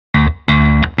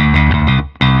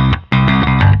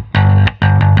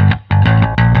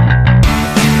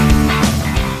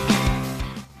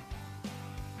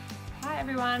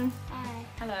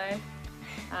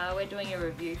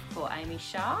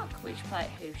Shark, who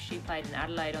she played in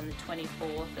Adelaide on the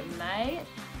 24th of May at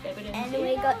Theatre. And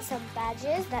we got some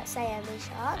badges that say E.M.P.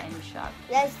 Shark. E.M.P. Shark.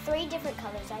 There's 3 different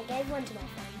colours. I gave one to my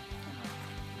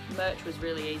friend. Merch was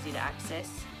really easy to access.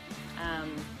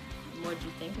 What did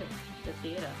you think of the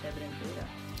theatre, Theatre?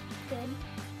 Good.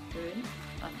 Good.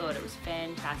 I thought it was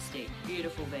fantastic.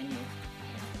 Beautiful venue.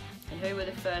 And who were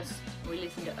the first? We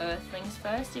listened to Earthlings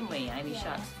first, didn't we? E.M.P.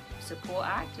 Shark's support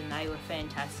act, and they were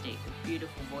fantastic.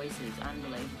 Beautiful voices,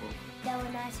 unbelievable. They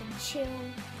were nice and chill.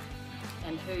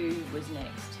 And who was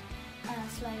next?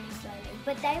 Slowly.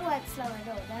 But they weren't slow at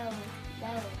all. They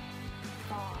were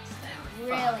fast. They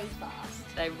were really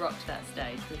fast. They rocked that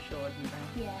stage for sure, didn't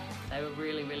they? Yeah. They were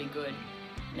really, really good.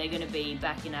 And they're going to be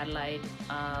back in Adelaide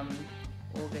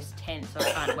August 10th, so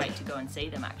I can't wait to go and see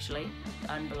them actually.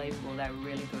 Unbelievable, they were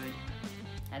really good.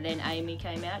 And then Amy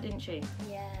came out, didn't she?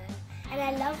 Yeah. And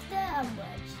I love the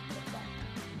words.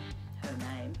 Her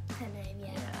name. Her name,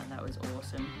 yeah. Yeah, that was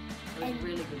awesome. It was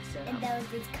really good setup. And there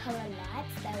were these colour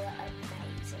lights, they were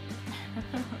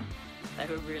amazing. They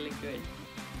were really good.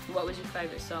 What was your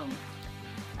favourite song?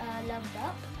 Loved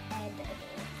Up and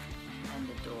Adore. And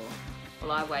Adore.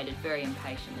 Well, I waited very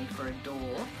impatiently for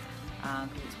Adore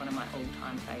because it's one of my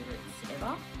all-time favourites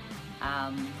ever.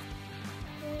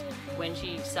 When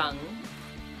she sung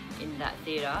in that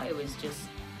theatre, it was just,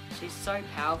 she's so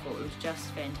powerful. It was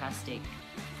just fantastic.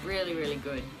 Really, really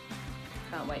good.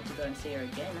 Can't wait to go and see her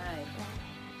again, eh?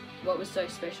 What was so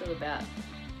special about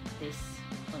this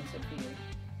concert for you?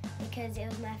 Because it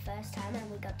was my first time and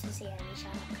we got to see E.M.P.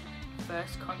 Shark.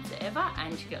 First concert ever,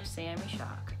 and she got to see E.M.P.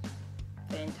 Shark.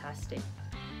 Fantastic.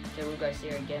 So we'll go see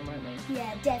her again, won't we?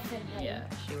 Yeah, definitely. Yeah,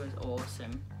 she was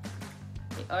awesome.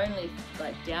 The only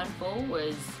downfall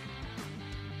was,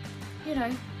 you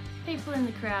know, people in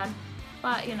the crowd.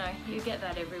 But you know, you get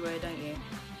that everywhere, don't you?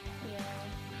 Yeah.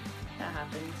 That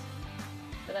happens.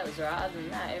 But that was right. Other than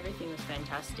that, everything was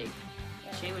fantastic.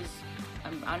 Yeah. She was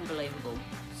unbelievable.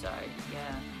 So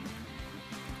yeah.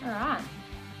 All right.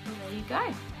 Well, there you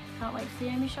go. Can't wait to see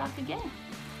E.M.P. Shark again.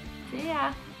 See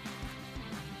ya.